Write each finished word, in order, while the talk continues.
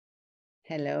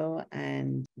Hello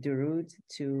and durud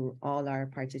to all our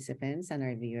participants and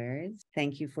our viewers.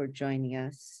 Thank you for joining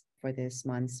us for this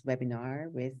month's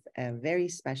webinar with a very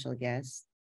special guest,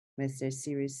 Mr.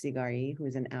 Cyrus Sigari, who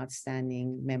is an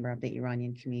outstanding member of the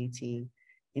Iranian community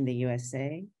in the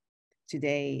USA.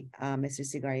 Today, Mr.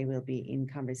 Sigari will be in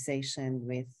conversation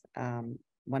with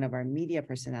one of our media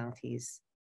personalities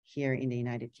here in the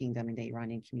United Kingdom in the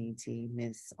Iranian community,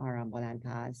 Ms. Aram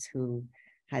Bolandpaz, who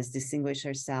has distinguished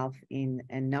herself in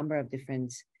a number of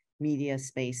different media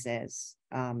spaces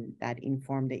that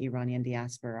inform the Iranian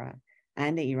diaspora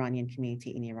and the Iranian community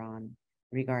in Iran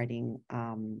regarding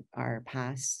our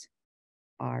past,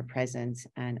 our present,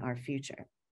 and our future.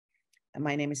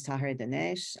 My name is Tahir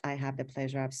Danesh. I have the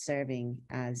pleasure of serving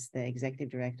as the Executive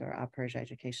Director of Persia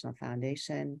Educational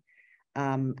Foundation.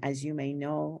 As you may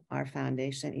know, our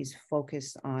foundation is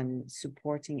focused on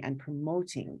supporting and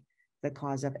promoting the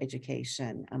cause of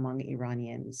education among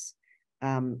Iranians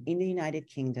in the United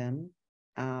Kingdom,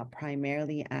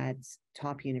 primarily at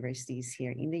top universities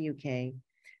here in the UK,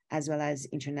 as well as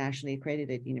internationally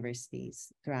accredited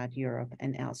universities throughout Europe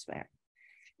and elsewhere.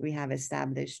 We have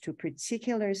established two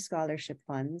particular scholarship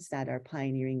funds that are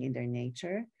pioneering in their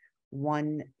nature.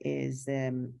 One is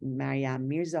the Maryam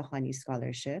Mirzakhani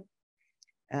Scholarship,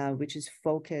 which is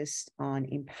focused on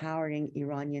empowering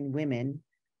Iranian women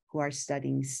who are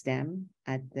studying STEM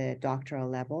at the doctoral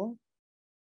level.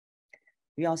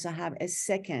 We also have a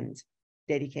second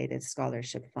dedicated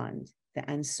scholarship fund, the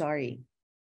Ansari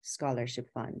Scholarship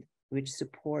Fund, which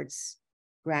supports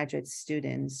graduate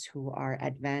students who are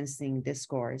advancing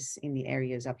discourse in the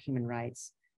areas of human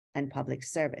rights and public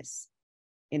service.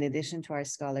 In addition to our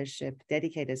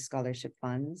dedicated scholarship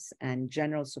funds and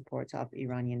general support of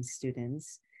Iranian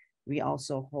students, we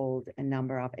also hold a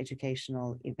number of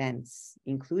educational events,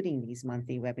 including these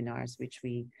monthly webinars, which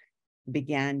we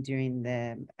began during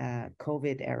the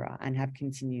COVID era and have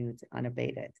continued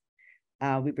unabated.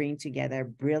 We bring together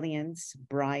brilliant,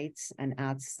 bright, and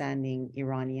outstanding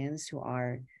Iranians who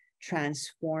are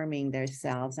transforming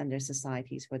themselves and their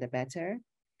societies for the better.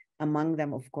 Among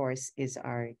them, of course, is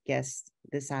our guest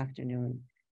this afternoon,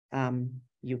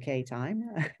 UK time,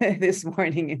 this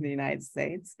morning in the United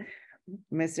States,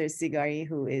 Mr. Sigari,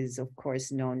 who is, of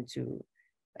course, known to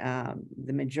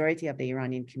the majority of the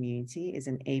Iranian community, is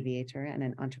an aviator and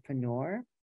an entrepreneur.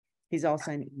 He's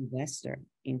also an investor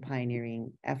in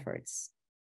pioneering efforts.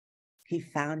 He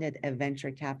founded a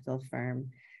venture capital firm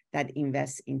that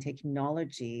invests in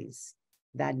technologies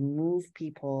that move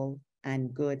people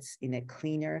and goods in a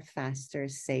cleaner, faster,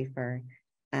 safer,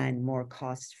 and more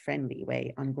cost-friendly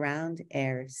way on ground,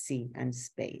 air, sea, and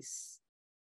space.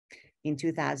 In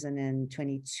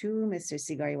 2022, Mr.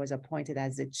 Sigari was appointed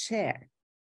as the chair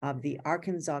of the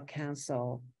Arkansas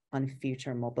Council on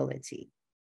Future Mobility.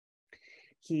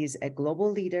 He is a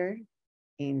global leader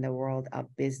in the world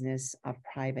of business of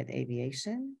private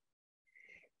aviation.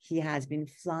 He has been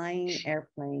flying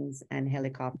airplanes and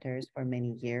helicopters for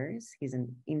many years. He's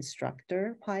an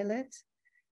instructor pilot.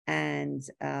 And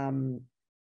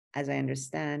as I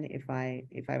understand, if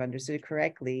I've understood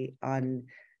correctly, on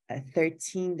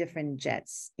 13 different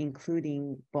jets,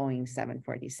 including Boeing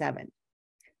 747.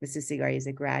 Mr. Sigari is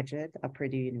a graduate of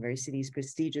Purdue University's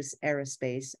prestigious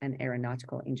aerospace and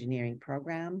aeronautical engineering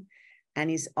program,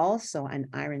 and is also an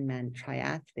Ironman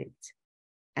triathlete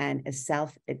and a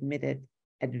self-admitted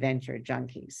adventure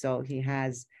junkie. So he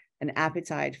has an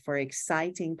appetite for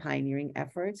exciting pioneering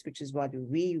efforts, which is what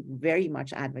we very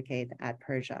much advocate at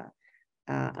Persia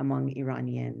among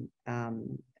Iranian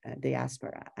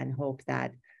diaspora, and hope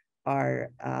that our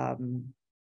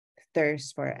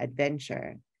thirst for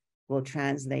adventure will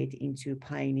translate into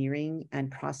pioneering and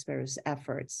prosperous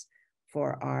efforts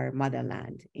for our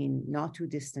motherland in not too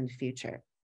distant future.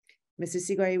 Mr.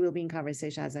 Sigari will be in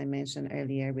conversation, as I mentioned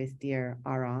earlier, with dear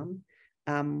Aram,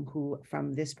 who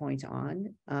from this point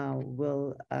on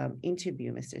will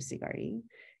interview Mr. Sigari.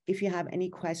 If you have any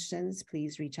questions,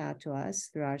 please reach out to us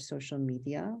through our social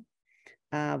media.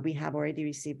 We have already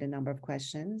received a number of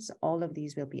questions. All of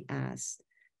these will be asked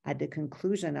at the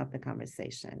conclusion of the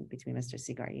conversation between Mr.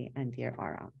 Sigari and dear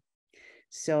Aram.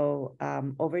 So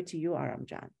over to you, Aram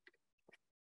Jan.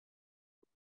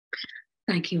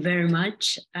 Thank you very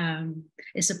much.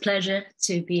 It's a pleasure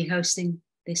to be hosting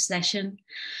this session.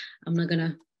 I'm not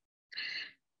gonna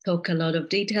talk a lot of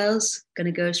details,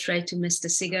 gonna go straight to Mr.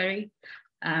 Sigari.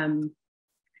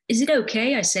 Is it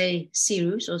okay I say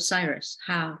Cyrus or Cyrus?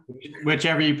 How?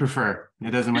 Whichever you prefer.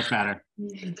 It doesn't much matter.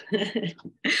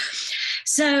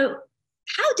 So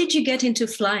how did you get into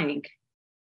flying?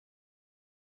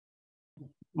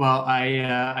 Well,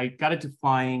 I got into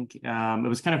flying. It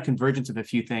was kind of convergence of a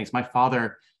few things. My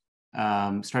father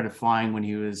started flying when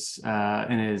he was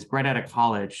right out of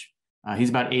college. He's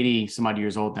about 80 some odd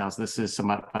years old now. So this is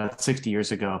about 60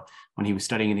 years ago when he was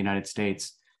studying in the United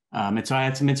States. And so I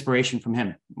had some inspiration from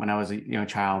him when I was a young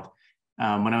child.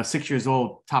 When I was 6 years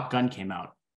old, Top Gun came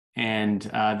out, and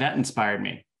that inspired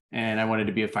me. And I wanted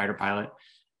to be a fighter pilot.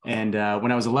 And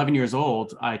when I was 11 years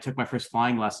old, I took my first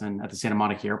flying lesson at the Santa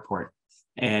Monica Airport.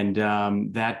 And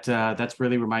that's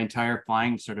really where my entire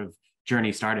flying sort of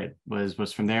journey started,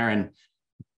 was from there. And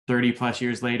 30 plus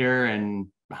years later, and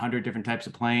 100 different types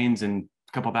of planes and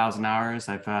a couple thousand hours,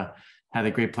 I've had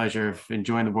the great pleasure of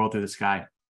enjoying the world through the sky.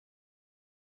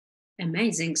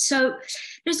 Amazing. So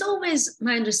there's always,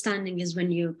 my understanding is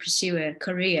when you pursue a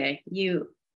career, you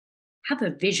have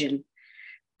a vision.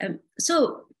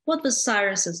 So what was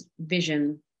Cyrus's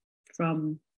vision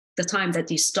from the time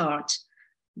that you start?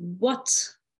 What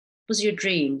was your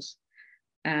dreams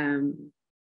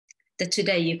that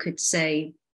today you could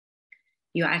say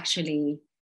you actually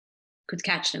could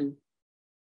catch them?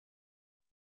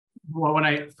 Well, when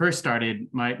I first started,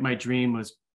 my dream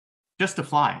was just to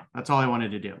fly. That's all I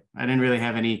wanted to do. I didn't really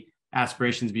have any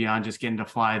aspirations beyond just getting to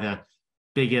fly the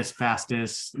biggest,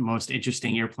 fastest, most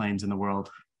interesting airplanes in the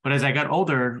world. But as I got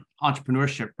older,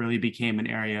 entrepreneurship really became an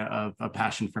area of a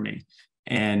passion for me.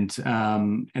 And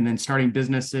then starting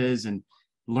businesses and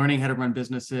learning how to run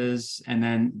businesses. And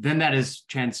then that is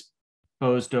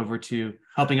transposed over to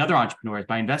helping other entrepreneurs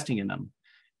by investing in them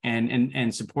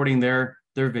and supporting their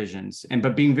visions.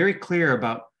 But being very clear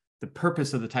about the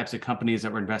purpose of the types of companies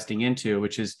that we're investing into,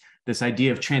 which is this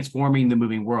idea of transforming the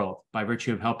moving world by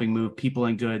virtue of helping move people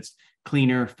and goods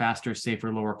cleaner, faster,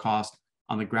 safer, lower cost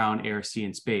on the ground, air, sea,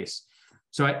 and space.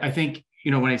 So I think,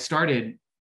 when I started,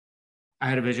 I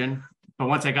had a vision, but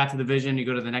once I got to the vision, you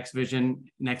go to the next vision,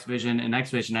 and next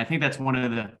vision. I think that's one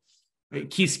of the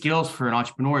key skills for an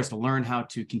entrepreneur, is to learn how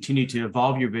to continue to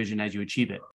evolve your vision as you achieve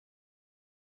it.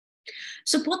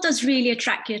 So what does really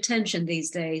attract your attention these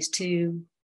days to,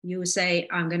 you say,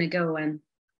 I'm going to go and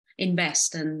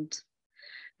invest and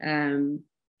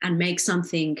make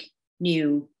something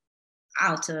new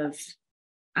out of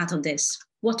this?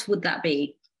 What would that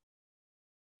be?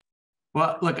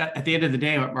 Well, look, at the end of the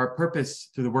day, our purpose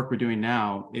through the work we're doing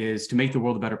now is to make the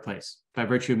world a better place by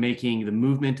virtue of making the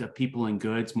movement of people and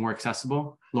goods more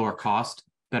accessible, lower cost,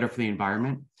 better for the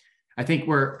environment. I think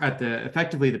we're at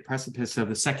effectively the precipice of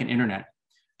the second internet.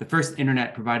 The first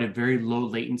internet provided very low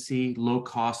latency, low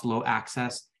cost, low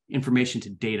access information to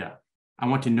data. I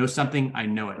want to know something, I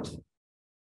know it.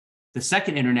 The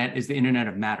second internet is the internet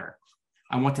of matter.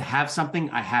 I want to have something,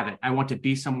 I have it. I want to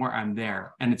be somewhere, I'm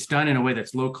there. And it's done in a way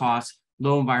that's low cost,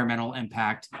 low environmental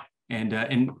impact,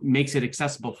 and makes it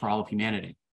accessible for all of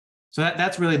humanity. So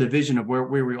that's really the vision of where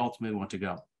we ultimately want to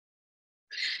go.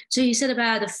 So you said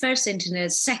about the first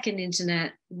internet, second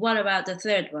internet. What about the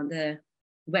third one, the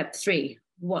Web3?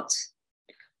 What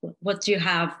do you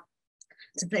have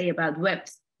to say about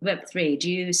Web3?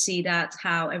 Do you see that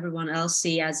how everyone else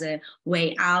see as a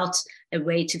way out, a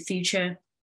way to future?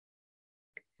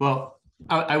 Well,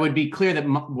 I would be clear that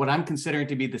what I'm considering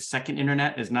to be the second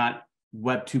internet is not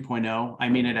Web 2.0. I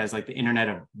mean it as like the internet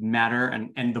of matter,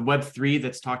 and the Web 3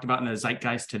 that's talked about in the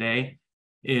zeitgeist today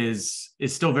is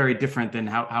still very different than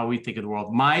how we think of the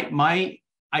world. My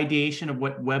ideation of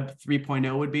what Web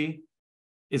 3.0 would be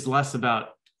is less about,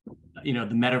 the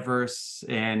metaverse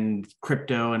and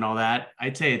crypto and all that.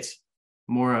 I'd say it's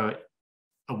more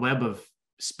a web of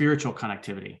spiritual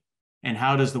connectivity, and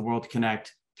how does the world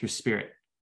connect through spirit.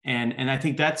 And I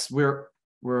think that's where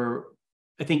we're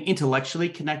intellectually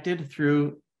connected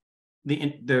through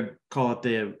the call it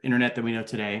the internet that we know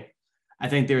today. I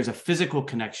think there's a physical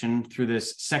connection through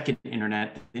this second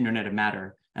internet, the internet of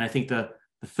matter. And I think the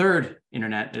third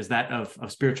internet is that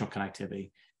of spiritual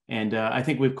connectivity. And I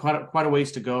think we've quite a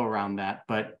ways to go around that.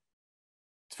 But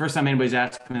it's the first time anybody's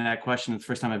asked me that question. It's the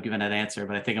first time I've given that answer,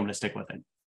 but I think I'm going to stick with it.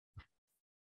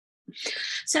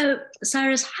 So,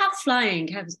 Cyrus, how flying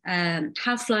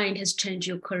has changed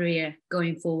your career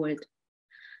going forward?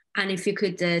 And if you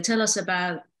could tell us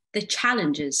about the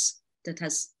challenges that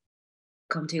has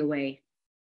come to your way.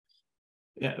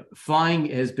 Yeah, flying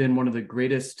has been one of the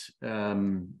greatest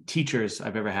teachers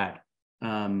I've ever had.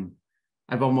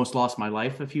 I've almost lost my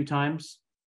life a few times.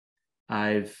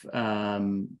 I've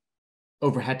had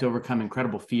to overcome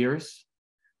incredible fears.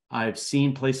 I've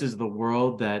seen places of the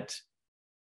world that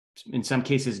in some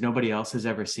cases nobody else has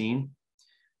ever seen.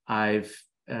 I've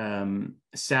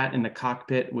sat in the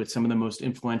cockpit with some of the most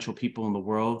influential people in the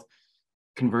world,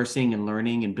 conversing and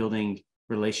learning and building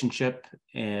relationship,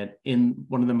 and in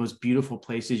one of the most beautiful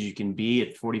places you can be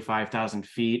at 45,000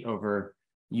 feet over,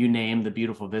 you name the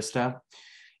beautiful vista.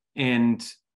 And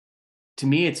to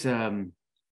me, it's a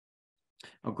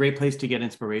great place to get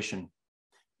inspiration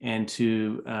and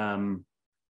to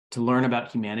learn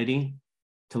about humanity,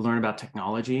 to learn about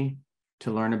technology,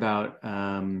 to learn about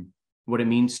what it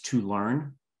means to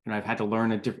learn. I've had to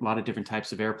learn a lot of different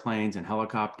types of airplanes and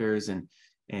helicopters and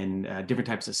different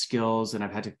types of skills. And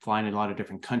I've had to fly in a lot of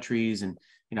different countries. And,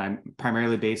 I'm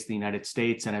primarily based in the United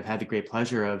States, and I've had the great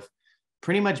pleasure of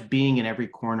pretty much being in every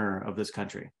corner of this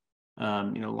country.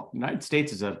 The United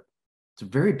States it's a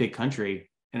very big country,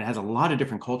 and it has a lot of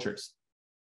different cultures.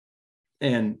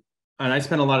 And I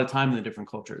spent a lot of time in the different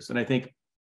cultures. And I think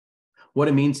what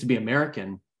it means to be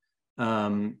American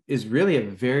is really a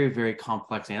very, very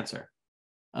complex answer.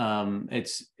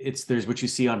 There's what you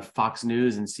see on Fox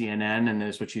News and CNN, and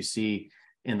there's what you see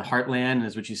in the heartland, and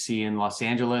there's what you see in Los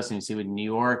Angeles, and you see in New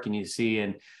York, and you see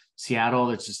in Seattle.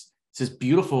 It's this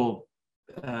beautiful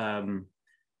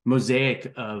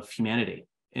mosaic of humanity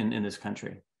in this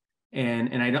country.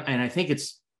 And I think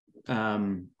it's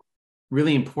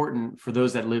really important for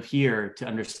those that live here to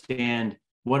understand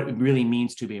what it really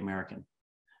means to be American.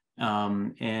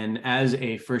 And as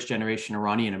a first generation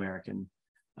Iranian American,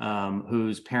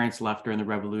 whose parents left during the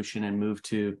revolution and moved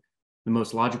to the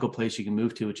most logical place you can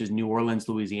move to, which is New Orleans,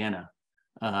 Louisiana,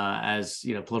 as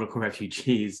political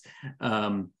refugees,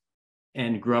 and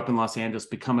grew up in Los Angeles,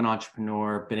 become an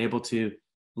entrepreneur, been able to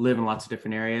live in lots of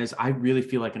different areas. I really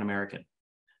feel like an American,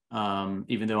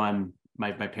 even though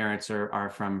my parents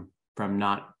are from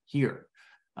not here.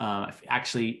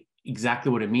 Actually,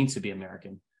 exactly what it means to be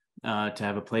American, to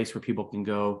have a place where people can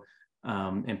go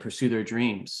and pursue their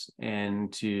dreams,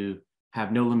 and to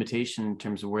have no limitation in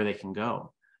terms of where they can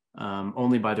go,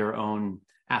 only by their own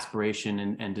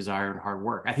aspiration and desire and hard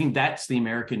work. I think that's the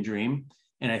American dream.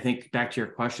 And I think back to your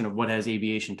question of what has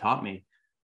aviation taught me,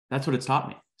 that's what it's taught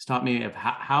me. It's taught me of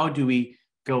how do we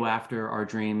go after our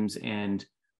dreams and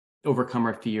overcome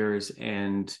our fears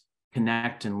and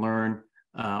connect and learn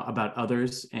about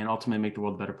others, and ultimately make the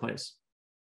world a better place.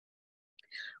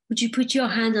 Would you put your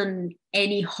hand on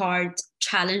any hard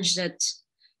challenge that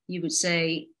you would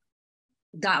say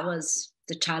that was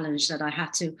the challenge that I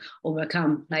had to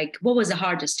overcome? Like, what was the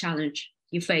hardest challenge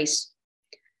you faced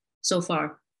so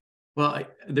far? Well,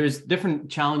 there's different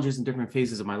challenges in different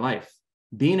phases of my life.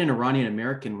 Being an Iranian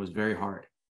American was very hard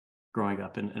growing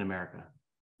up in America.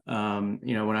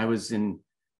 When I was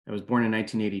born in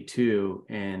 1982,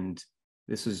 and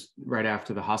this was right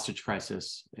after the hostage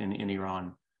crisis in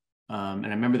Iran. And I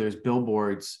remember there's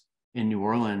billboards in New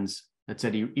Orleans that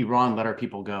said, "Iran, let our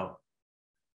people go."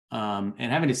 And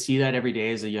having to see that every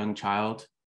day as a young child,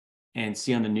 and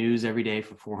see on the news every day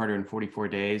for 444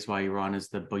 days while Iran is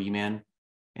the boogeyman,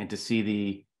 and to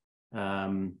see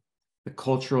the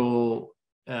cultural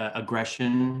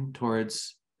aggression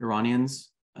towards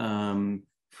Iranians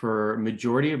for a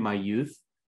majority of my youth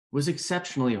was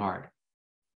exceptionally hard.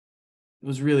 It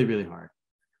was really, really hard.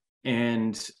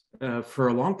 And for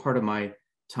a long part of my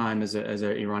time as an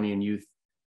Iranian youth,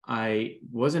 I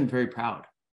wasn't very proud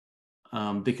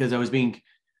because I was being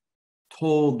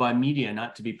told by media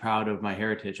not to be proud of my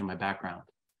heritage and my background,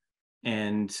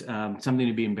 and something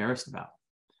to be embarrassed about.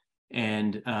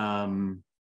 And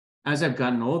as I've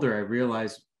gotten older, I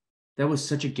realized that was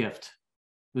such a gift.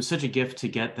 It was such a gift to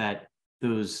get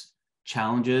those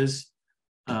challenges.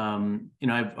 As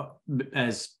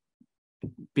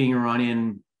being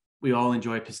Iranian, we all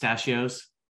enjoy pistachios.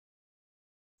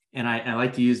 And I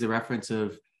like to use the reference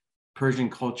of Persian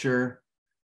culture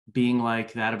being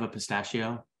like that of a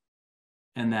pistachio,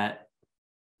 and that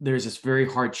there's this very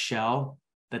hard shell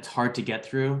that's hard to get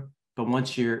through. But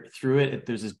once you're through it,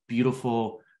 there's this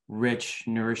beautiful, rich,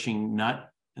 nourishing nut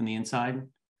in the inside.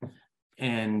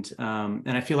 And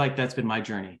I feel like that's been my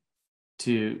journey,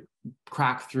 to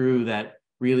crack through that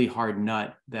really hard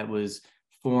nut that was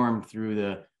formed through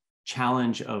the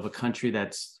challenge of a country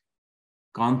that's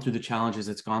gone through the challenges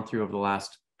it's gone through over the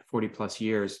last 40 plus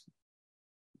years,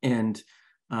 and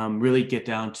really get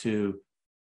down to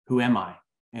who am I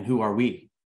and who are we?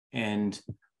 And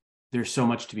there's so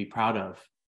much to be proud of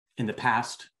in the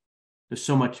past. There's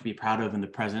so much to be proud of in the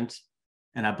present.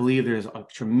 And I believe there's a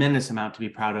tremendous amount to be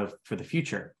proud of for the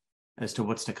future as to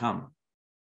what's to come.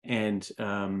 And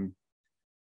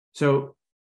so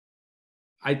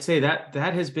I'd say that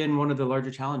has been one of the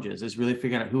larger challenges, is really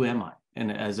figuring out who am I?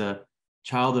 And as a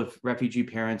child of refugee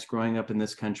parents growing up in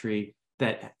this country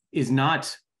that is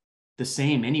not the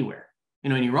same anywhere.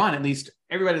 In Iran, at least,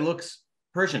 everybody looks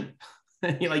Persian.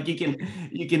 Like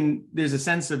you can, there's a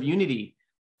sense of unity.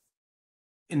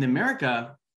 In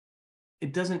America,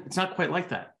 it's not quite like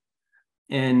that.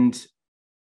 And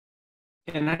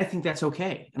I think that's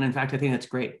okay. And in fact, I think that's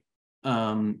great.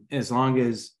 As long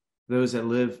as those that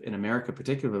live in America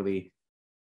particularly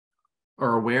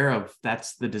are aware of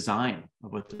that's the design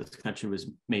of what this country was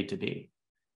made to be.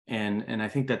 And I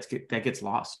think that gets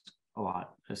lost a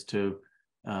lot as to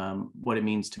what it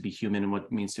means to be human and what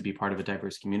it means to be part of a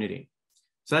diverse community.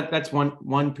 So that's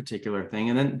one particular thing.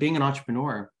 And then being an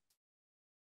entrepreneur,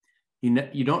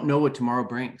 you don't know what tomorrow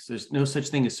brings. There's no such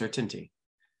thing as certainty.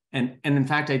 And in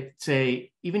fact, I'd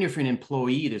say even if you're an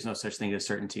employee, there's no such thing as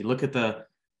certainty. Look at the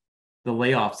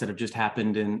layoffs that have just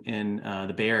happened in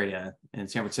the Bay Area, in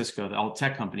San Francisco, all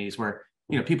tech companies where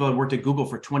people have worked at Google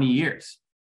for 20 years,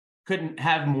 couldn't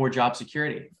have more job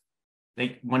security.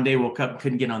 They one day woke up,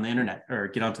 couldn't get on the internet or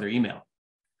get onto their email.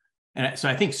 And so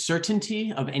I think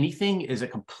certainty of anything is a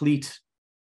complete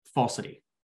falsity.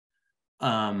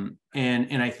 And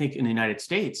I think in the United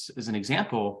States, as an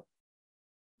example,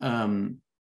 and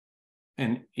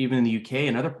even in the UK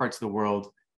and other parts of the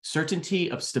world,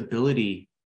 certainty of stability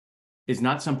is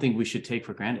not something we should take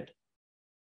for granted.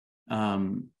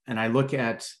 And I look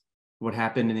at what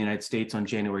happened in the United States on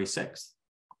January 6th,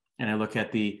 and I look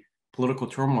at the political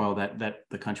turmoil that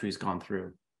the country has gone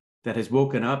through, that has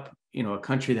woken up, a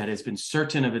country that has been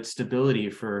certain of its stability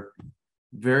for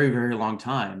very, very long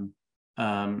time,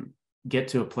 get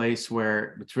to a place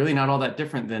where it's really not all that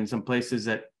different than some places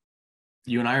that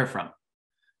you and I are from.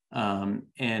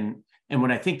 And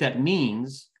what I think that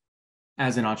means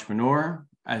as an entrepreneur,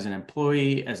 as an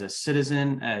employee, as a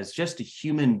citizen, as just a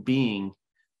human being,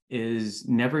 is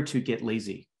never to get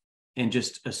lazy and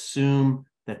just assume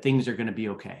that things are going to be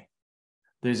okay.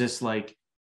 There's this like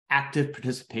active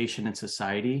participation in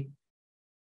society,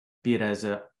 be it as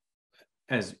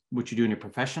what you do in your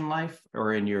professional life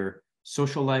or in your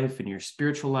social life, in your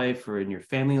spiritual life, or in your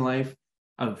family life,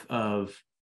 of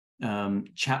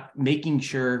making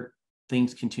sure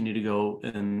things continue to go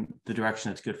in the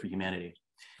direction that's good for humanity.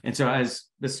 And so as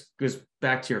this goes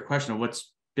back to your question of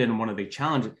what's been one of the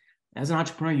challenges, as an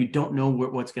entrepreneur, you don't know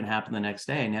what's going to happen the next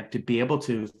day, and you have to be able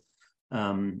to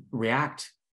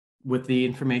react with the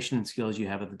information and skills you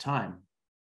have at the time.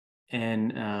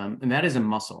 And that is a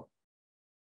muscle.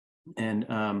 And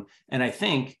I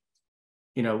think,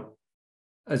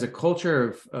 as a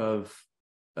culture of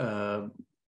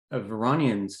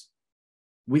Iranians,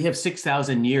 we have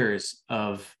 6,000 years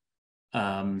of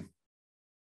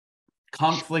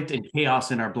conflict and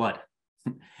chaos in our blood.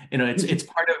 It's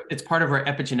part of our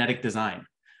epigenetic design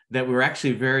that we're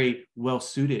actually very well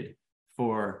suited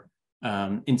for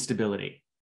instability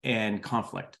and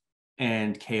conflict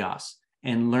and chaos,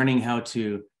 and learning how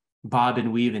to bob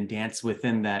and weave and dance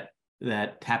within that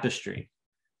tapestry,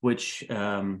 which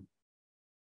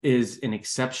is an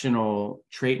exceptional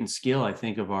trait and skill, I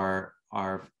think, of our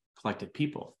collective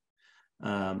people.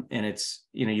 And it's,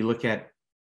 you look at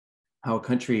how a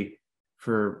country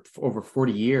for over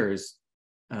 40 years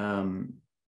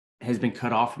has been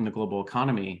cut off from the global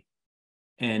economy.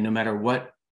 And no matter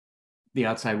what the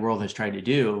outside world has tried to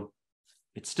do,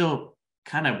 it still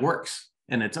kind of works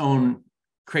in its own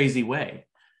crazy way.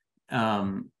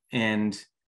 And,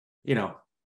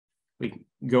 we can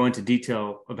go into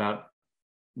detail about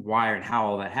why and how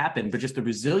all that happened, but just the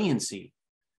resiliency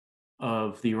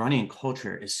of the Iranian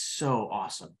culture is so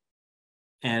awesome.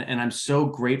 And I'm so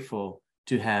grateful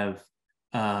to have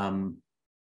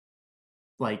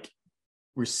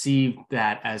received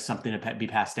that as something to be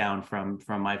passed down from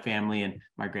my family and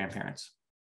my grandparents.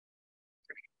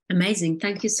 Amazing.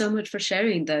 Thank you so much for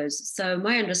sharing those. So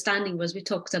my understanding was we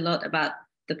talked a lot about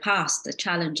the past, the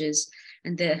challenges,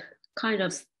 and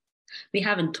we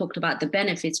haven't talked about the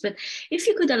benefits, but if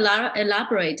you could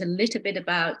elaborate a little bit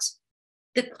about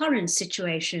the current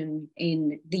situation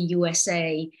in the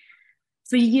USA,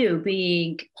 for you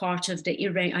being part of the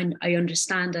Iran, I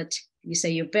understand that you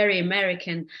say you're very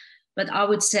American, but I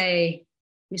would say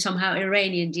you somehow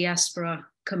Iranian diaspora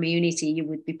community, you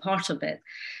would be part of it.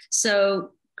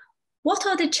 So what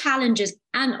are the challenges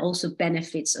and also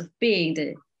benefits of being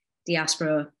the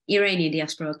Iranian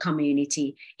diaspora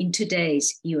community in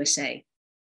today's USA?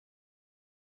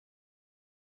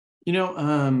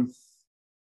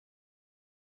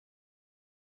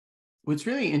 What's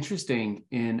really interesting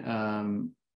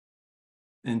in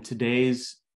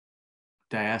today's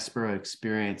diaspora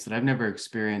experience that I've never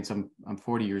experienced, I'm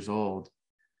 40 years old.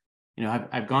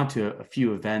 I've gone to a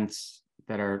few events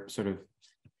that are sort of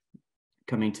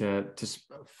coming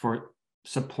for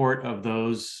support of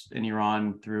those in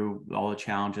Iran through all the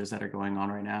challenges that are going on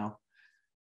right now.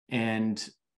 And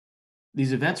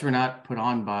these events were not put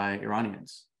on by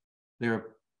Iranians. They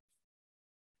were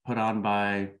put on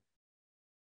by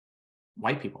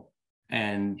white people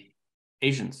and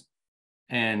Asians.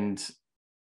 And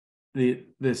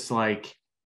this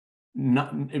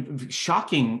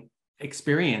shocking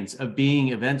experience of being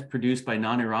events produced by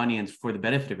non-Iranians for the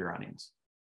benefit of Iranians,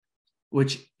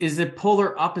 which is the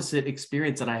polar opposite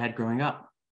experience that I had growing up.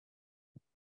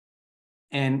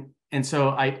 And so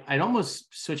I'd almost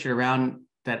switch it around,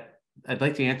 that I'd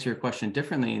like to answer your question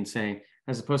differently and say,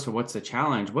 as opposed to what's the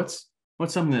challenge, what's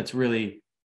something that's really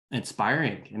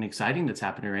inspiring and exciting that's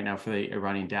happening right now for the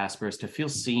Iranian diaspora is to feel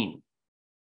seen.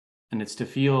 And it's to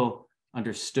feel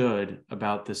understood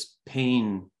about this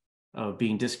pain of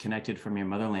being disconnected from your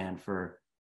motherland for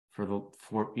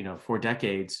 4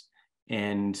 decades.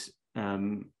 And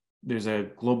there's a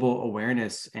global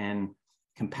awareness and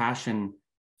compassion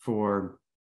for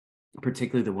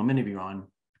particularly the women of Iran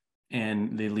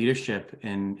and the leadership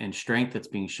and strength that's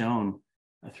being shown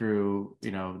through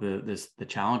the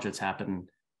challenge that's happened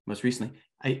most recently.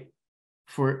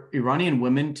 For Iranian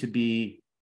women to be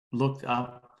looked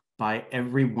up by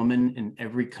every woman in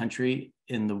every country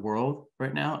in the world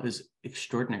right now is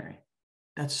extraordinary.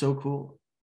 That's so cool.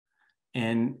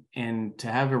 And to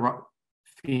have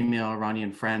female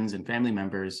Iranian friends and family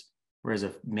members, whereas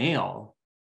a male,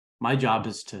 my job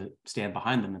is to stand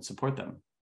behind them and support them,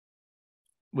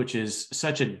 which is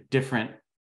such a different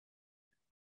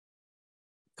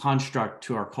construct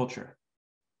to our culture.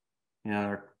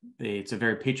 It's a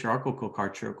very patriarchal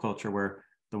culture where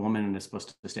the woman is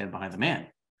supposed to stand behind the man.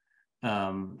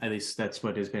 At least that's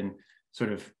what has been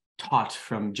sort of taught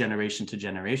from generation to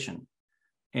generation.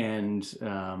 And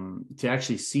to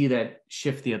actually see that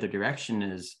shift the other direction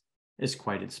is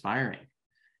quite inspiring.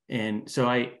 And so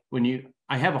I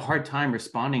have a hard time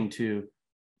responding to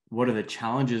what are the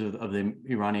challenges of the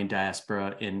Iranian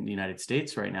diaspora in the United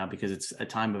States right now, because it's a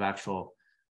time of actual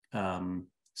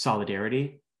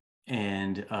solidarity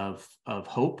and of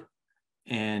hope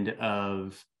and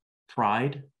of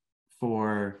pride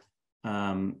for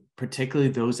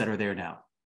particularly those that are there now,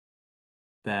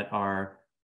 that are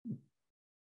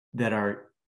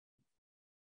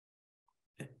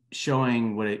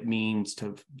showing what it means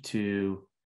to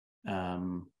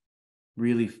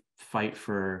really fight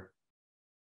for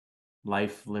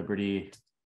life, liberty,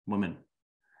 women.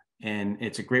 And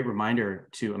it's a great reminder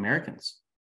to Americans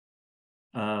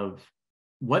of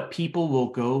what people will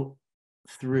go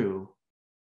through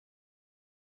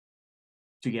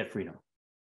to get freedom.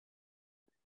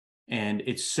 And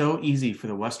it's so easy for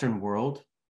the Western world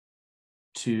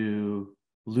to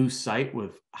lose sight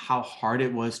with how hard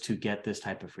it was to get this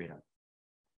type of freedom,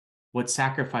 what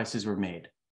sacrifices were made,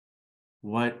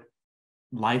 what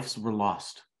lives were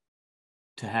lost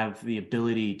to have the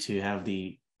ability to have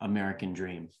the American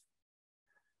dream.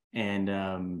 And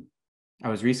I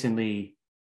was recently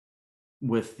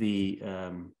with the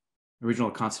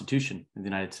original Constitution of the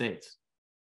United States,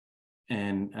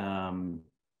 and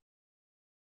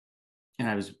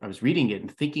I was reading it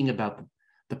and thinking about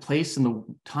the place and the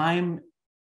time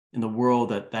in the world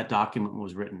that document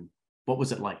was written. What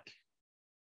was it like?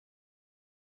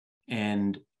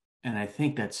 And I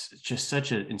think that's just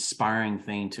such an inspiring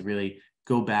thing to really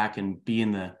go back and be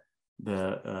in the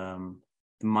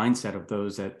mindset of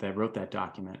those that wrote that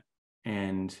document,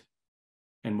 and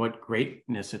what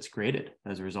greatness it's created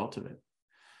as a result of it.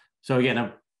 So again,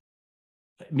 a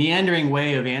meandering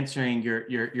way of answering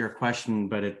your question,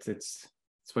 but it's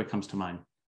what comes to mind.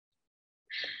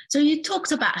 So you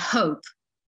talked about hope.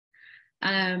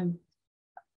 Are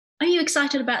you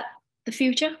excited about the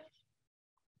future?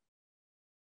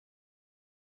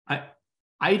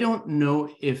 I don't know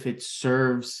if it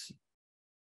serves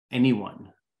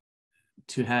anyone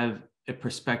to have a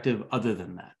perspective other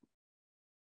than that.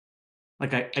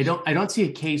 Like I don't see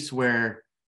a case where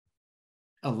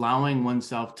allowing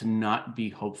oneself to not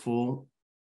be hopeful,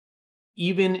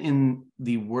 even in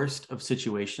the worst of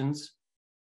situations,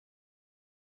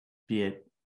 be it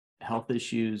health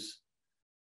issues,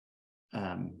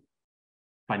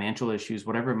 financial issues,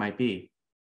 whatever it might be,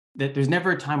 that there's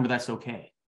never a time where that's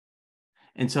okay.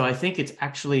 And so I think it's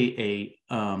actually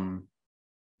a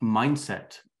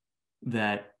mindset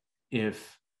that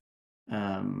if,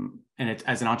 and it's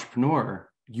as an entrepreneur,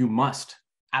 you must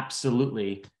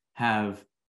absolutely have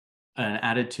an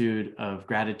attitude of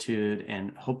gratitude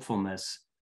and hopefulness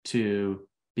to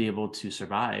be able to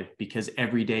survive, because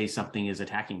every day something is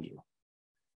attacking you.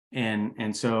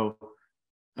 And so,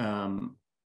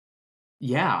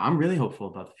 yeah, I'm really hopeful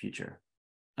about the future.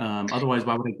 Otherwise,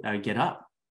 why would I get up?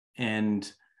 And,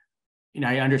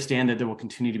 I understand that there will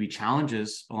continue to be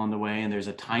challenges along the way, and there's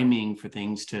a timing for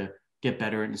things to get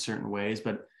better in certain ways.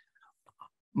 But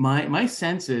my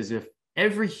sense is, if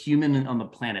every human on the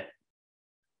planet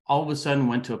all of a sudden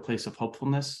went to a place of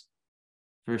hopefulness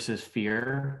versus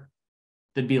fear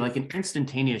there'd be like an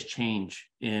instantaneous change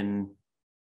in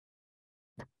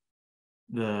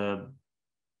the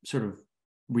sort of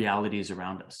realities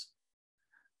around us.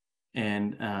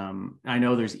 And I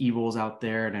know there's evils out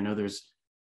there, and I know there's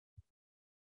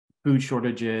food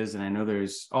shortages, and I know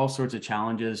there's all sorts of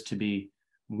challenges to be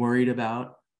worried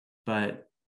about, but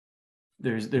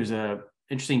there's a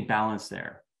interesting balance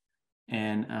there.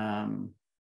 And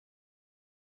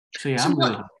so yeah,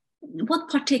 so what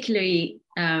particularly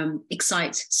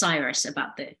excites Cyrus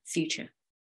about the future?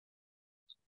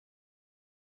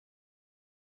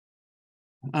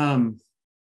 The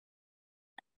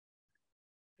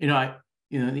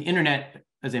internet,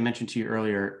 as I mentioned to you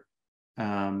earlier,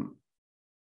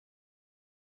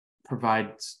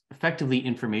 provides effectively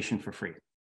information for free.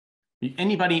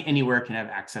 Anybody, anywhere can have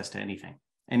access to anything,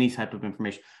 any type of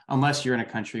information, unless you're in a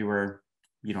country where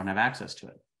you don't have access to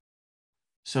it.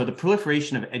 So the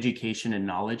proliferation of education and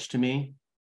knowledge, to me,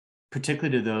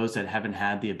 particularly to those that haven't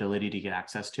had the ability to get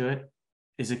access to it,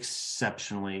 is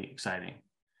exceptionally exciting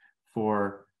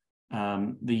for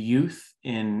the youth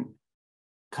in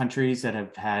countries that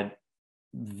have had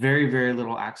very, very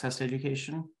little access to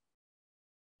education.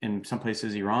 In some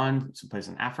places, Iran, some places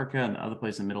in Africa, and other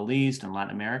places in the Middle East and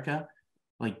Latin America,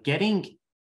 like getting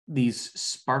these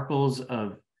sparkles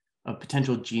of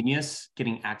potential genius,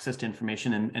 getting access to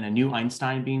information, and a new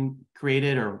Einstein being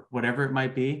created or whatever it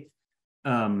might be,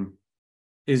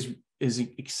 is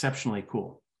exceptionally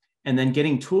cool. And then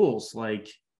getting tools like,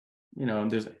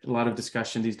 there's a lot of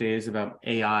discussion these days about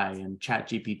AI and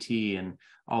ChatGPT and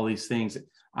all these things.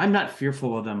 I'm not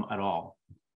fearful of them at all.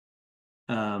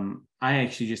 I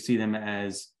actually just see them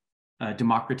as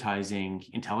democratizing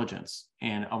intelligence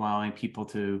and allowing people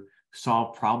to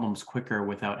solve problems quicker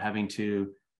without having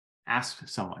to ask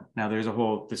someone. Now, there's a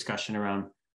whole discussion around,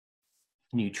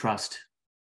 can you trust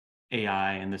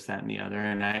AI and this, that, and the other?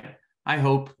 And I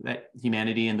hope that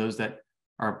humanity and those that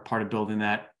are part of building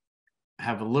that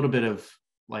have a little bit of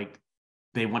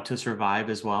they want to survive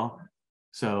as well.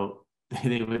 So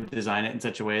they would design it in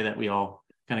such a way that we all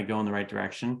kind of go in the right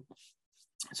direction.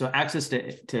 So access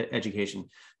to education.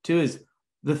 2 is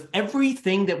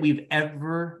everything that we've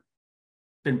ever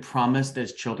been promised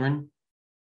as children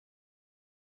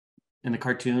in the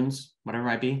cartoons, whatever it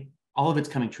might be, all of it's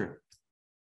coming true.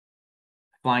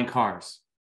 Flying cars,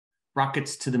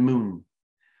 rockets to the moon,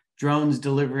 drones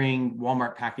delivering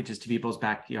Walmart packages to people's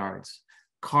backyards,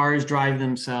 cars drive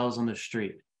themselves on the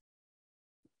street,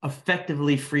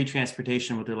 effectively free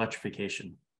transportation with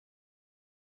electrification,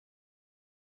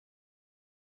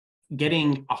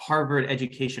 getting a Harvard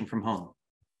education from home.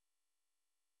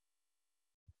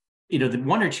 The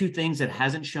 1 or 2 things that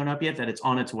hasn't shown up yet that it's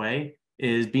on its way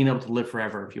is being able to live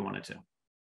forever if you wanted to,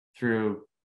 through,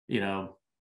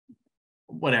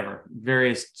 whatever,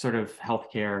 various sort of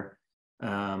healthcare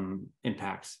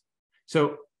impacts.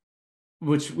 So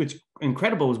which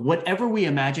incredible is whatever we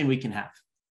imagine we can have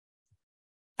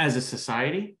as a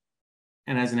society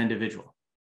and as an individual.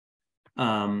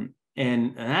 And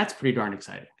that's pretty darn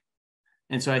exciting.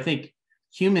 And so I think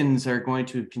humans are going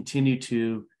to continue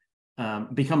to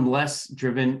become less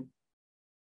driven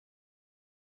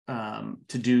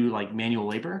to do manual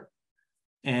labor,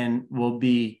 and will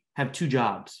have 2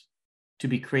 jobs: to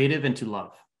be creative and to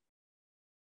love.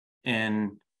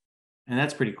 And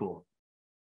that's pretty cool.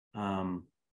 I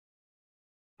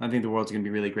think the world's going to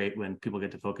be really great when people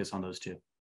get to focus on those 2.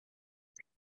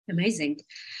 Amazing.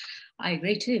 I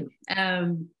agree too.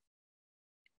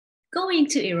 Going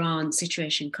to Iran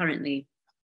situation currently,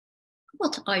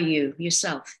 what are you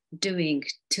yourself doing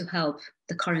to help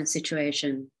the current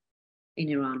situation in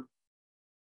Iran?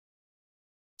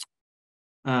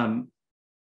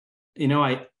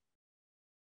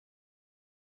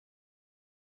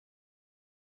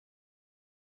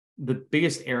 The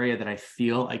biggest area that I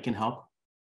feel I can help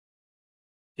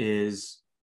is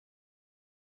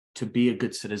to be a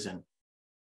good citizen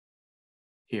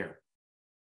here,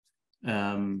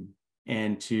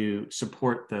 and to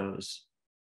support those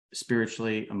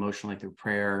spiritually, emotionally, through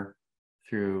prayer,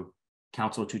 through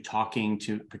counsel, to talking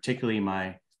to particularly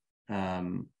my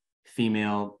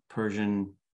female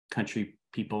Persian country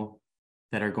people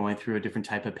that are going through a different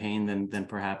type of pain than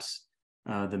perhaps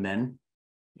the men,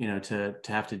 to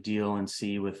have to deal and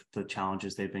see with the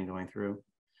challenges they've been going through,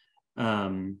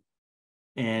 and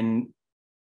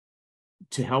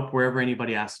to help wherever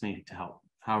anybody asks me to help,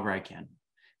 however I can.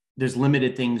 There's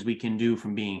limited things we can do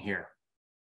from being here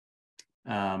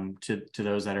to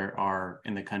those that are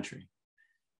in the country.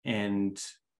 And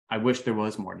I wish there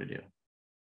was more to do.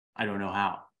 I don't know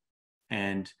how.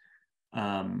 And,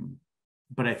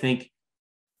 but I think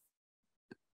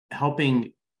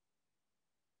helping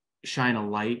shine a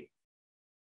light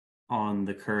on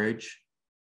the courage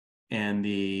and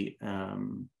the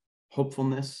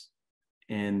hopefulness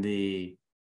and the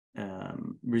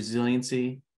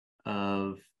resiliency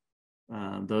of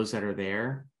those that are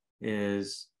there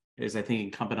is I think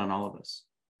incumbent on all of us.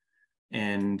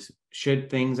 And should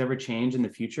things ever change in the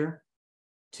future,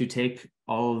 to take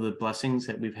all of the blessings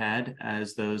that we've had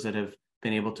as those that have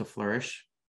been able to flourish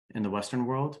in the Western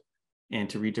world and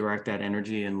to redirect that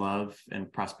energy and love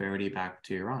and prosperity back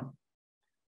to Iran.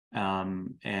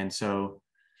 And so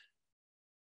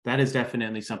that is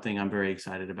definitely something I'm very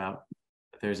excited about.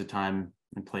 There's a time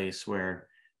and place where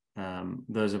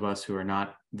those of us who are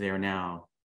not there now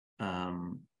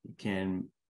can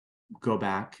go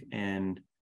back and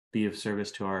be of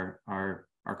service to our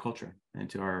culture and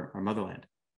to our motherland.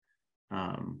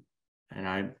 And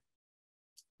I'm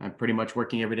pretty much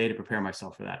working every day to prepare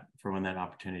myself for that, for when that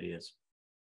opportunity is.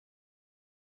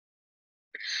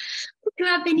 Do you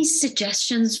have any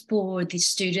suggestions for the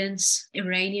students,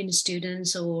 Iranian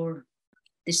students, or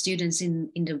the students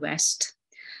in the West?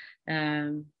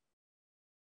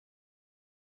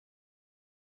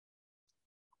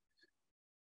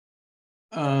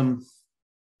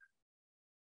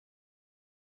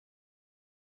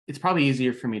 It's probably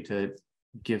easier for me to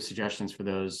give suggestions for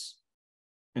those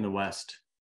in the West.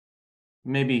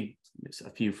 Maybe a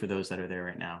few for those that are there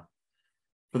right now.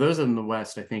 For those in the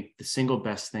West, I think the single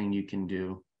best thing you can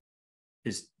do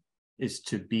is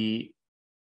to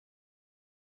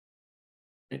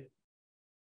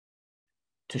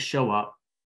show up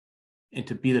and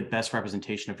to be the best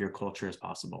representation of your culture as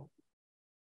possible,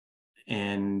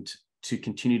 and to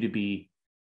continue to be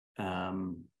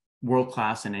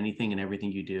world-class in anything and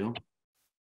everything you do.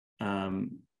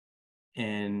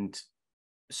 And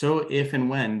so if and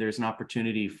when there's an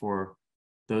opportunity for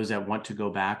those that want to go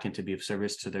back and to be of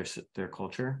service to their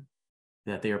culture,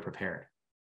 that they are prepared.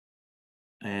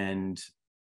 And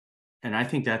I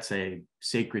think that's a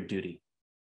sacred duty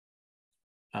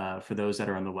for those that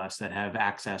are in the West that have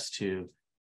access to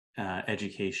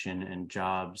education and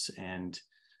jobs and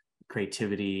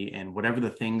creativity and whatever the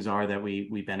things are that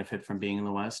we benefit from being in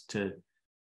the West. To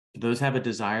those have a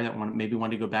desire that maybe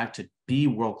want to go back to be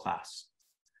world-class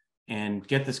and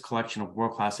get this collection of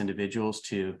world-class individuals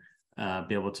to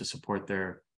be able to support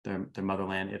their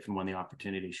motherland if and when the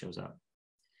opportunity shows up.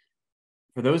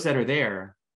 For those that are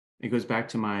there, it goes back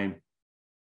to my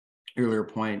earlier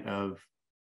point of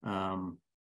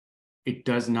it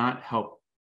does not help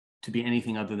to be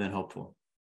anything other than hopeful.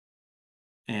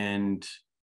 And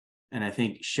I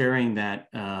think sharing that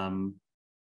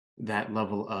that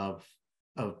level of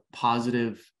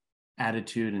positive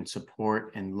attitude and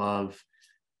support and love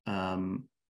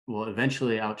will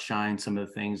eventually outshine some of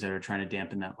the things that are trying to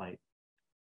dampen that light.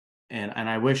 And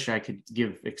I wish I could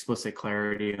give explicit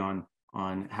clarity on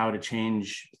how to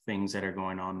change things that are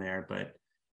going on there, but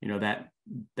you know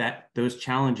that those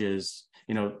challenges,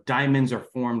 you know, diamonds are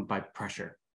formed by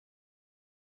pressure,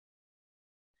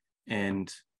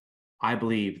 and I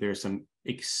believe there's some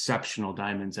exceptional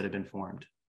diamonds that have been formed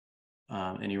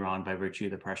in Iran by virtue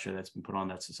of the pressure that's been put on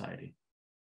that society,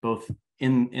 both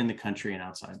in the country and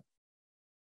outside.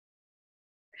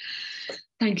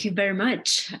 Thank you very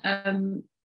much.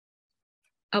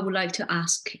 I would like to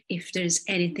ask if there's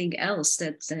anything else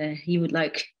that you would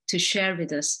like to share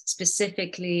with us,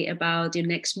 specifically about your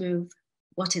next move.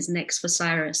 What is next for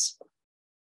Cyrus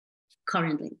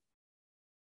currently?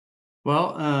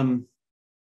 Well, I'm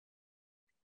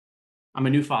a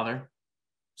new father,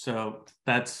 so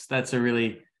that's a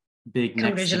really big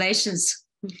congratulations.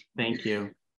 Thank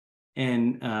you.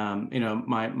 And you know,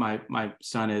 my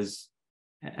son is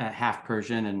half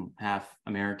Persian and half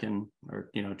American, or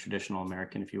you know, traditional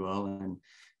American, if you will,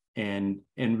 and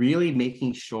really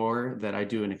making sure that I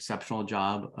do an exceptional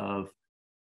job of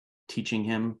teaching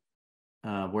him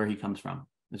where he comes from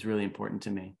is really important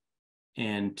to me,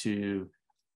 and to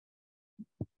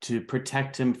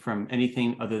protect him from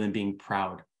anything other than being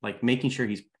proud, like making sure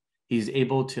he's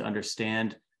able to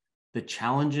understand the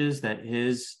challenges that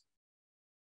his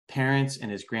parents and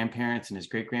his grandparents and his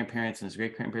great-grandparents and his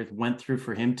great-grandparents went through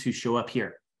for him to show up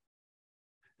here.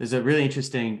 There's a really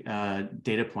interesting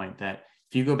data point that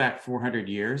if you go back 400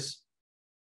 years,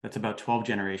 that's about 12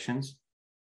 generations.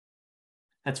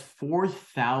 That's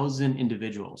 4,000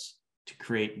 individuals to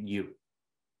create you.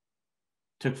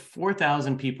 Took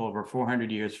 4,000 people over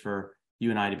 400 years for you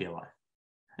and I to be alive.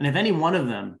 And if any one of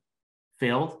them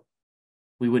failed,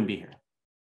 we wouldn't be here.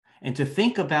 And to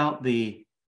think about the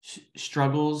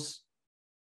struggles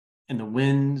and the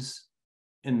wins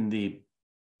and the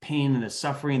pain and the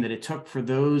suffering that it took for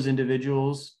those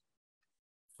individuals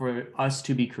for us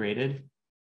to be created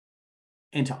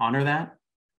and to honor that,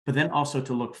 but then also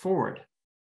to look forward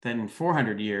that in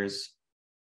 400 years,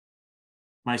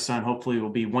 my son hopefully will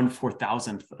be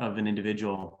 1/4000th of an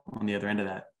individual on the other end of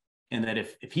that. And that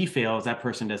if he fails, that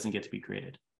person doesn't get to be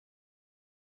created.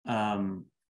 And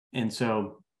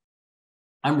so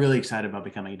I'm really excited about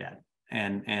becoming a dad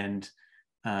and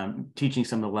teaching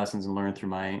some of the lessons and learned through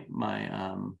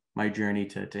my journey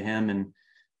to him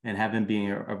and have him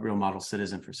being a real model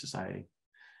citizen for society.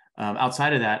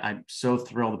 Outside of that, I'm so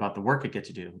thrilled about the work I get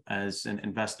to do as an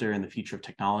investor in the future of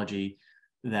technology,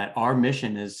 that our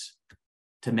mission is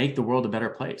to make the world a better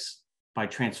place by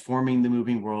transforming the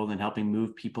moving world and helping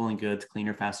move people and goods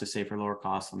cleaner, faster, safer, lower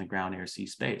cost on the ground, air, sea,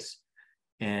 space.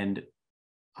 And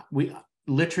we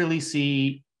literally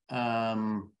see,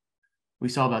 we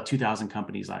saw about 2,000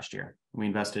 companies last year. We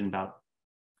invested in about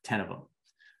 10 of them.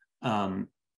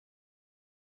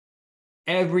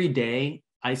 Every day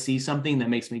I see something that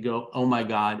makes me go, oh my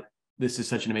God, this is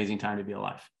such an amazing time to be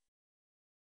alive.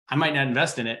 I might not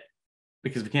invest in it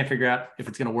because we can't figure out if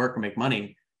it's going to work or make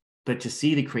money, but to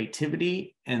see the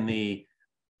creativity and the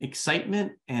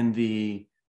excitement and the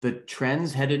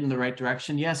trends headed in the right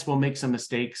direction. Yes, we'll make some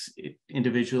mistakes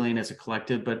individually and as a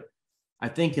collective, but I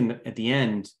think at the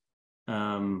end,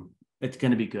 it's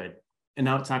going to be good. And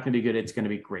now it's not going to be good, it's going to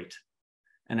be great.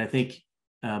 And I think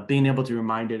being able to be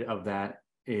reminded of that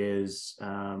is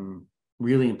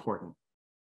really important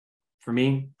for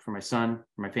me, for my son,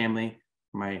 for my family,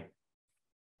 for my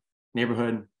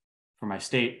neighborhood, for my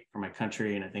state, for my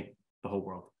country, and I think the whole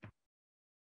world.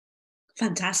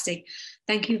 Fantastic.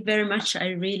 Thank you very much.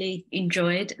 I really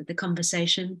enjoyed the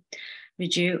conversation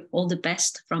with you. All the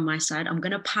best from my side. I'm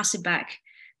going to pass it back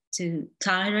to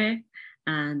Tyra,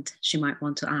 and she might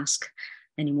want to ask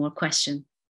any more questions.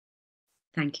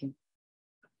 Thank you.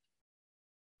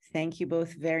 Thank you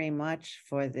both very much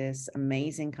for this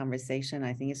amazing conversation.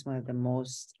 I think it's one of the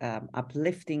most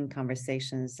uplifting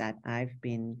conversations that I've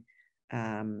been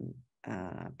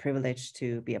privileged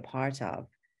to be a part of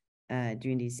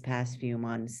during these past few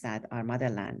months that our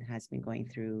motherland has been going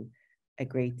through a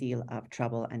great deal of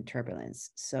trouble and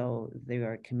turbulence. So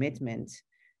their commitment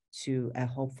to a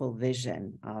hopeful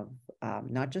vision of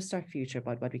not just our future,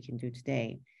 but what we can do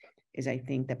today is, I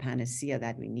think, the panacea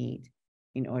that we need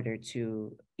in order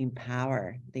to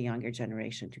empower the younger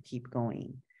generation to keep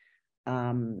going.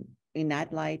 In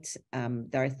that light,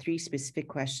 there are 3 specific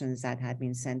questions that had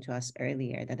been sent to us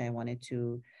earlier that I wanted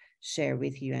to share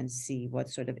with you and see what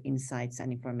sort of insights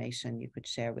and information you could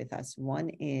share with us. One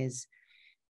is,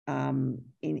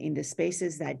 in the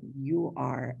spaces that you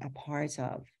are a part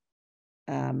of,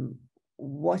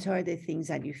 what are the things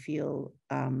that you feel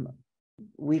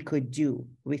we could do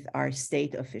with our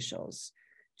state officials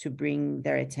to bring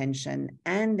their attention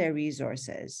and their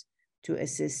resources to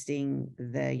assisting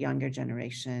the younger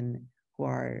generation who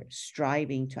are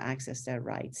striving to access their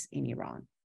rights in Iran?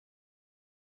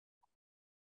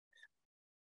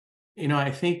 You know,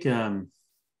 I think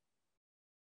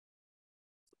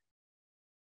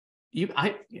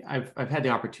I've had the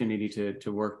opportunity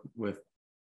to work with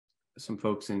some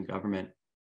folks in government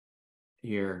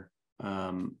here,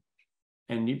 and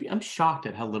I'm shocked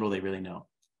at how little they really know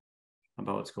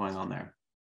about what's going on there.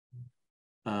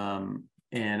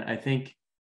 And I think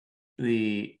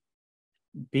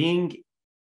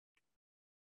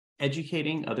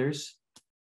educating others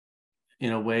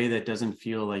in a way that doesn't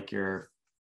feel like you're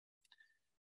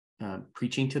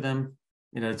preaching to them,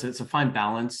 you know, it's a fine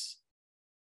balance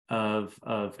of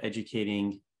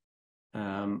educating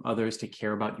others to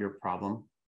care about your problem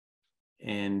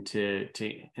and to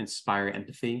inspire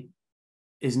empathy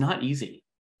is not easy.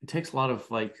 It takes a lot of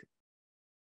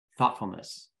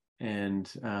thoughtfulness and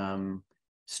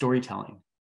storytelling.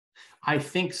 I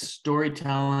think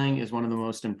storytelling is one of the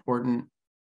most important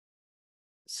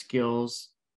skills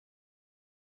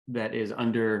that is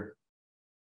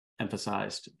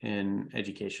underemphasized in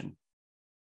education.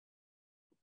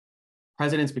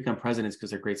 Presidents become presidents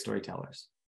because they're great storytellers.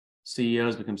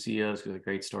 CEOs become CEOs because they're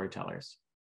great storytellers.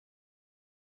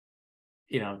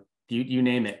 You know, you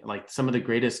name it. Like, some of the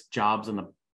greatest jobs on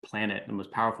the planet, the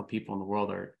most powerful people in the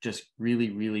world are just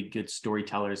really, really good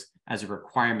storytellers as a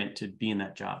requirement to be in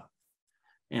that job.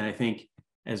 And I think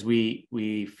as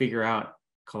we figure out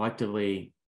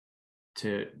collectively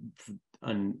for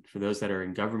those that are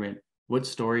in government, what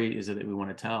story is it that we want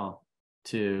to tell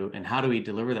and how do we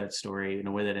deliver that story in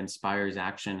a way that inspires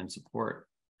action and support,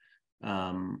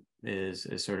 is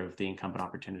sort of the incumbent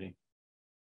opportunity.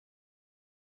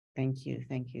 Thank you.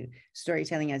 Thank you.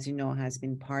 Storytelling, as you know, has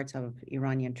been part of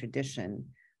Iranian tradition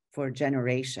for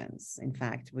generations. In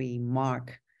fact, we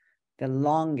mark the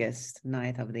longest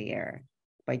night of the year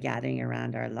by gathering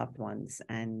around our loved ones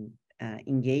and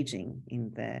engaging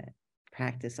in the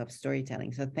practice of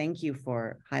storytelling. So thank you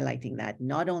for highlighting that,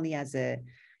 not only as a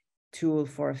tool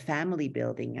for family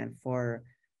building and for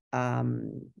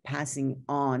passing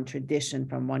on tradition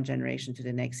from one generation to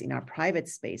the next in our private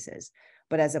spaces,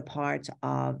 but as a part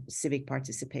of civic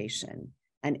participation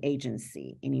and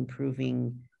agency in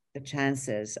improving the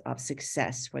chances of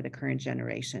success for the current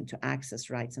generation to access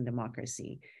rights and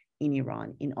democracy in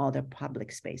Iran, in all the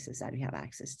public spaces that we have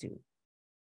access to.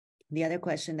 The other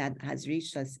question that has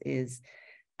reached us is,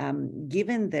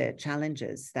 given the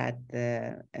challenges that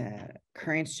the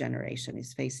current generation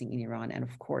is facing in Iran, and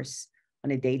of course,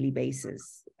 on a daily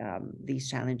basis, these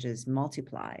challenges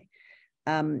multiply,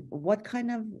 what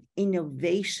kind of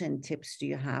innovation tips do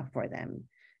you have for them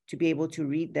to be able to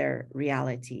read their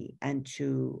reality and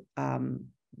to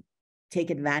take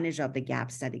advantage of the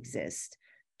gaps that exist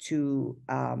to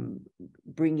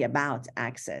bring about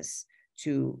access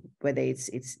to, whether it's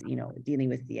dealing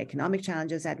with the economic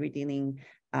challenges that we're dealing,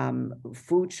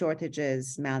 food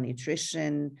shortages,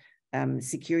 malnutrition,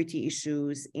 security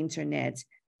issues, internet,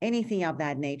 anything of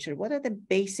that nature? What are the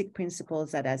basic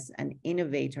principles that, as an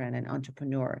innovator and an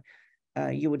entrepreneur,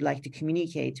 you would like to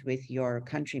communicate with your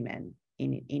countrymen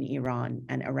in Iran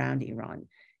and around Iran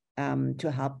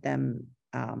to help them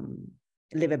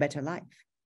live a better life?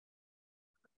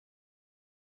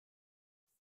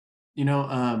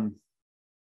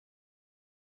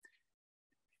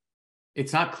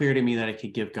 It's not clear to me that I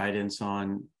could give guidance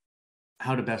on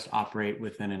how to best operate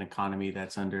within an economy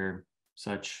that's under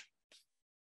such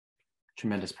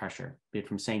tremendous pressure, be it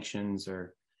from sanctions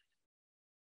or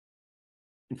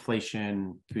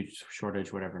inflation, food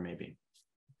shortage, whatever it may be.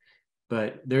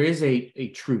 But there is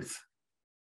a truth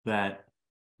that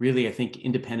really, I think,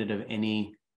 independent of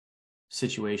any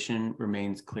situation,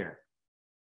 remains clear,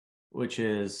 which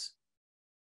is,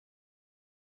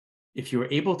 if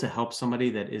you're able to help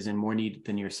somebody that is in more need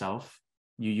than yourself,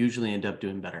 you usually end up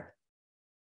doing better.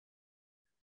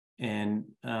 And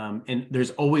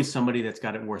there's always somebody that's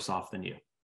got it worse off than you.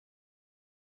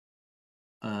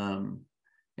 And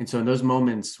so in those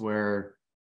moments where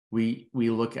we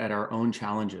look at our own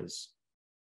challenges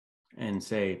and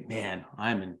say, man,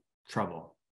 I'm in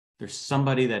trouble, there's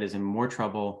somebody that is in more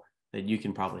trouble that you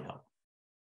can probably help.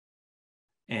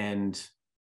 And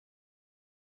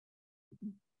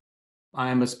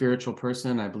I'm a spiritual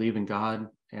person. I believe in God,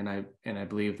 and I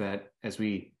believe that as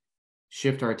we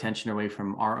shift our attention away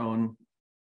from our own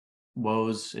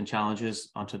woes and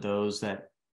challenges onto those that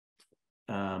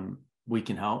we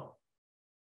can help,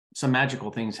 some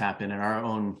magical things happen, and our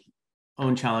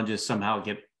own challenges somehow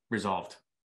get resolved,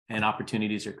 and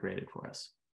opportunities are created for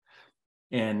us.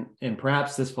 And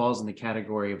perhaps this falls in the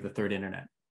category of the third internet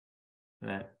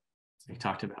that we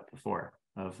talked about before,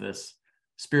 of this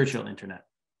spiritual internet,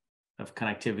 of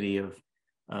connectivity,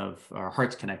 of our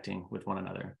hearts connecting with one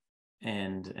another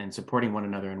and supporting one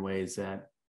another in ways that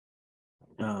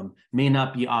may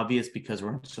not be obvious because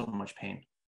we're in so much pain.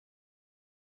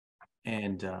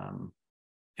 And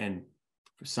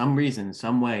for some reason,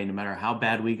 some way, no matter how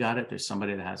bad we got it, there's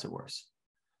somebody that has it worse.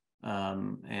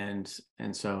 And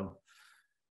so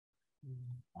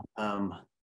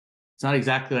it's not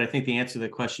exactly what I think the answer to the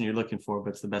question you're looking for,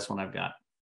 but it's the best one I've got.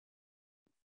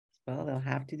 Well, they'll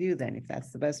have to do then if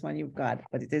that's the best one you've got,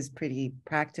 but it is pretty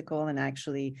practical, and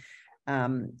actually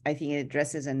I think it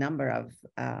addresses a number of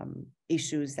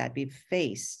issues that we've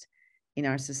faced in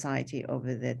our society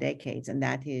over the decades, and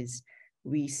that is,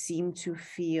 we seem to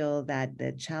feel that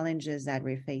the challenges that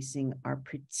we're facing are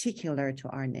particular to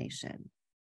our nation,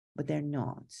 but they're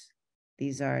not.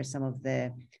 These are some of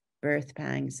the birth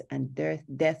pangs and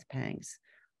death pangs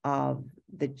of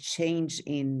the change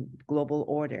in global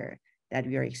order that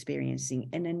we are experiencing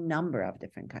in a number of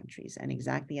different countries. And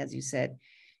exactly as you said,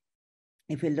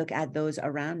 if we look at those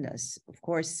around us, of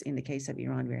course, in the case of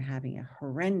Iran, we're having a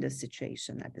horrendous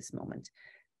situation at this moment,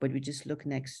 but we just look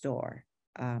next door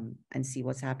and see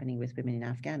what's happening with women in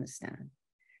Afghanistan.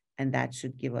 And that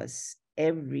should give us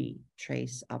every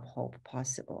trace of hope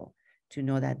possible to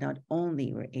know that not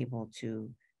only we're able to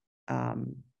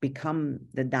become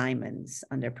the diamonds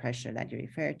under pressure that you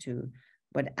refer to,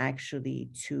 but actually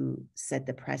to set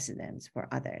the precedents for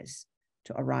others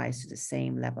to arise to the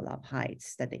same level of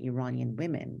heights that the Iranian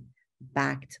women,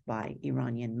 backed by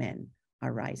Iranian men,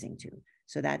 are rising to.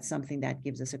 So that's something that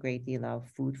gives us a great deal of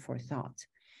food for thought.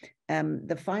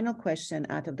 The final question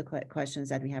out of the questions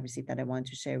that we have received that I want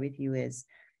to share with you is,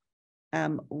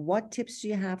 what tips do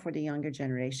you have for the younger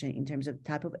generation in terms of the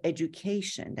type of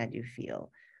education that you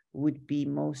feel would be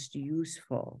most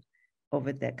useful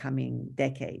over the coming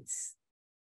decades?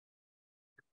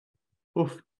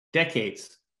 Oof,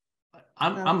 decades.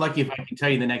 I'm lucky if I can tell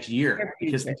you the next year,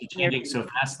 because things are changing so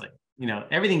fastly.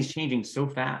 Everything's changing so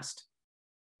fast.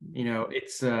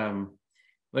 It's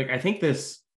like, I think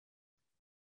this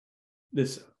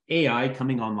AI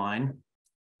coming online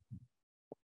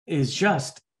is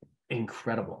just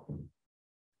incredible.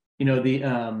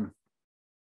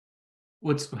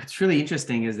 What's really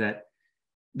interesting is that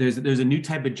there's a new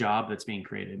type of job that's being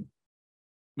created,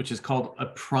 which is called a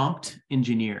prompt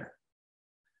engineer,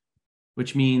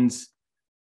 which means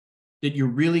that you're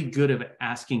really good at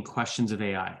asking questions of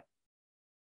AI.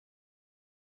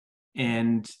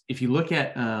 And if you look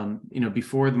at,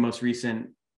 before the most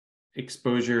recent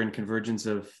exposure and convergence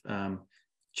of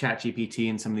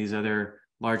ChatGPT and some of these other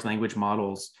large language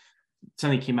models,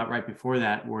 something came out right before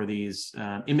that were these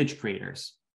image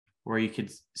creators, where you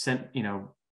could send,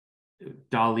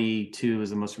 DALL-E 2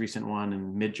 is the most recent one,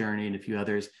 and Midjourney and a few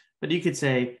others. But you could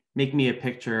say, make me a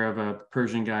picture of a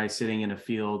Persian guy sitting in a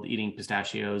field eating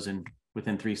pistachios, and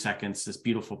within 3 seconds, this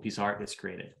beautiful piece of art gets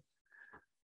created.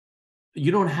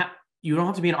 You don't have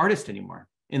to be an artist anymore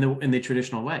in the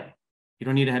traditional way. You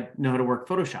don't need to know how to work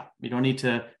Photoshop. You don't need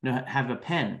to have a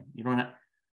pen.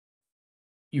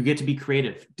 You get to be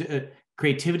creative.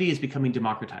 Creativity is becoming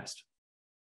democratized,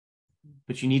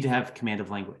 but you need to have command of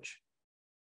language.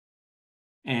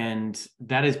 And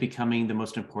that is becoming the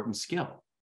most important skill.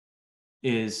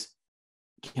 Is,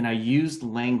 can I use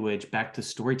language back to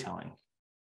storytelling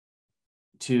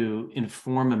to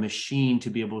inform a machine to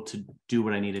be able to do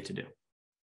what I need it to do?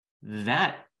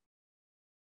 That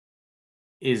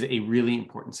is a really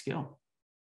important skill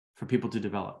for people to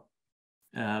develop.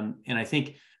 And I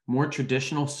think more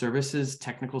traditional services,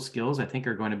 technical skills, I think,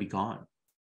 are going to be gone.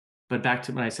 But back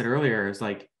to what I said earlier, is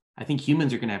like, I think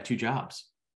humans are going to have 2 jobs: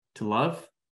 to love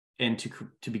and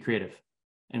to be creative.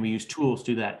 And we use tools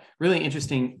to do that. Really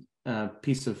interesting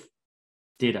piece of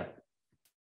data.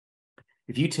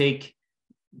 If you take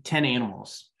 10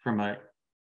 animals, from an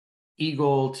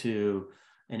eagle to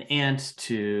an ant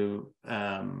to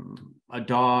a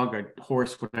dog, a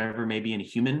horse, whatever, maybe, and a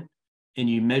human, and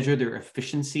you measure their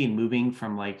efficiency in moving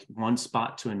from like one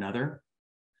spot to another,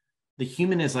 the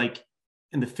human is like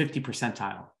in the 50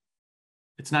 percentile.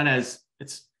 It's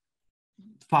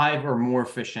 5 or more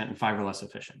efficient and 5 or less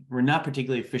efficient. We're not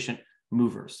particularly efficient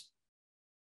movers.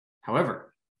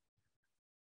 However,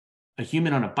 a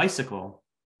human on a bicycle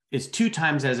is 2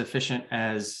 times as efficient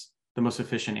as the most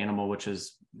efficient animal, which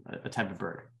is a type of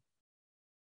bird.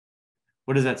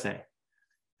 What does that say?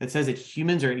 It says that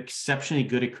humans are exceptionally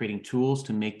good at creating tools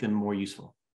to make them more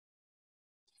useful.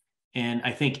 And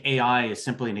I think AI is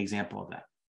simply an example of that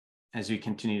as we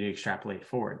continue to extrapolate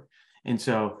forward. And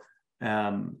so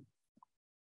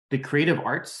the creative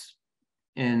arts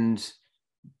and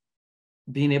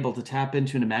being able to tap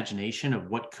into an imagination of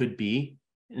what could be,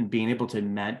 and being able to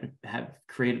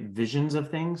create visions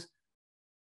of things,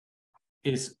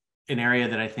 is an area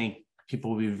that I think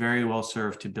people will be very well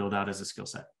served to build out as a skill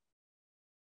set.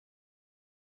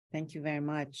 Thank you very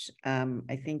much.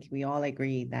 I think we all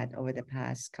agree that over the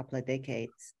past couple of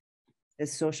decades, the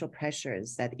social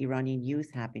pressures that Iranian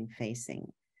youth have been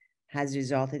facing has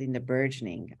resulted in the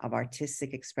burgeoning of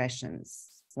artistic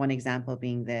expressions. One example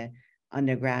being the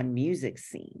underground music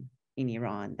scene in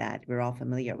Iran that we're all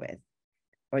familiar with,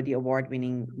 or the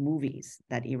award-winning movies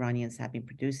that Iranians have been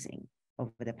producing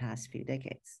over the past few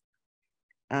decades.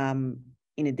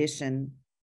 In addition,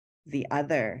 the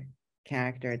other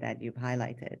character that you've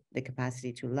highlighted, the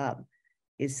capacity to love,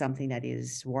 is something that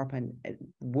is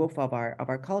woof of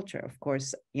our culture, of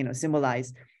course,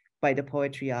 symbolized by the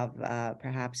poetry of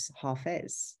perhaps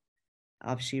Hafiz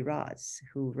of Shiraz,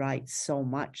 who writes so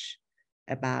much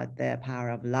about the power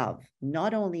of love,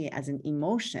 not only as an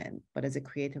emotion, but as a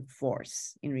creative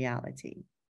force in reality.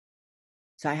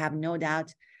 So I have no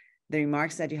doubt the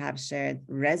remarks that you have shared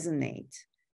resonate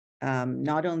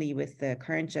not only with the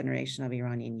current generation of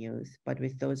Iranian youth, but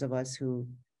with those of us who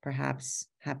perhaps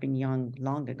have been young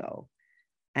long ago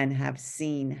and have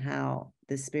seen how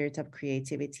the spirit of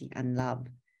creativity and love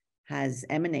has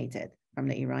emanated from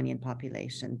the Iranian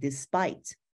population,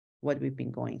 despite what we've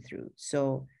been going through.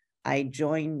 So I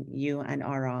join you and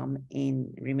Aram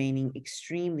in remaining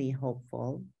extremely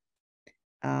hopeful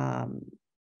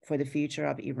for the future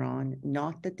of Iran,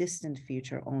 not the distant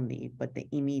future only, but the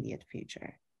immediate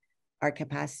future. Our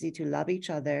capacity to love each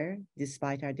other,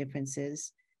 despite our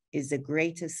differences, is the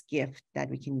greatest gift that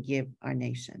we can give our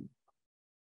nation.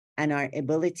 And our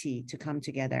ability to come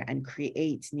together and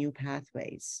create new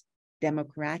pathways,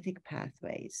 democratic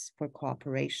pathways for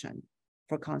cooperation,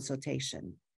 for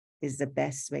consultation, is the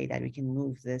best way that we can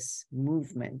move this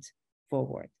movement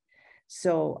forward.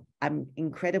 So I'm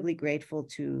incredibly grateful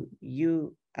to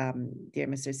you, dear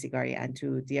Mr. Sigari, and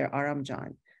to dear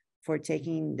Aramjan for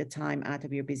taking the time out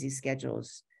of your busy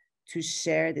schedules to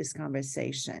share this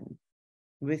conversation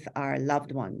with our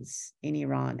loved ones in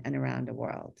Iran and around the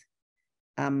world.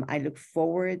 I look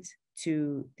forward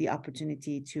to the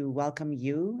opportunity to welcome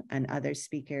you and other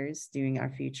speakers during our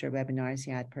future webinars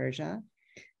here at Persia.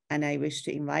 And I wish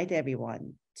to invite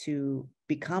everyone to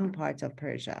become part of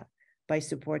Persia by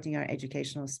supporting our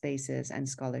educational spaces and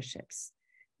scholarships.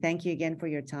 Thank you again for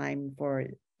your time, for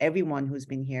everyone who's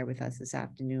been here with us this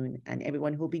afternoon and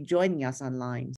everyone who'll be joining us online.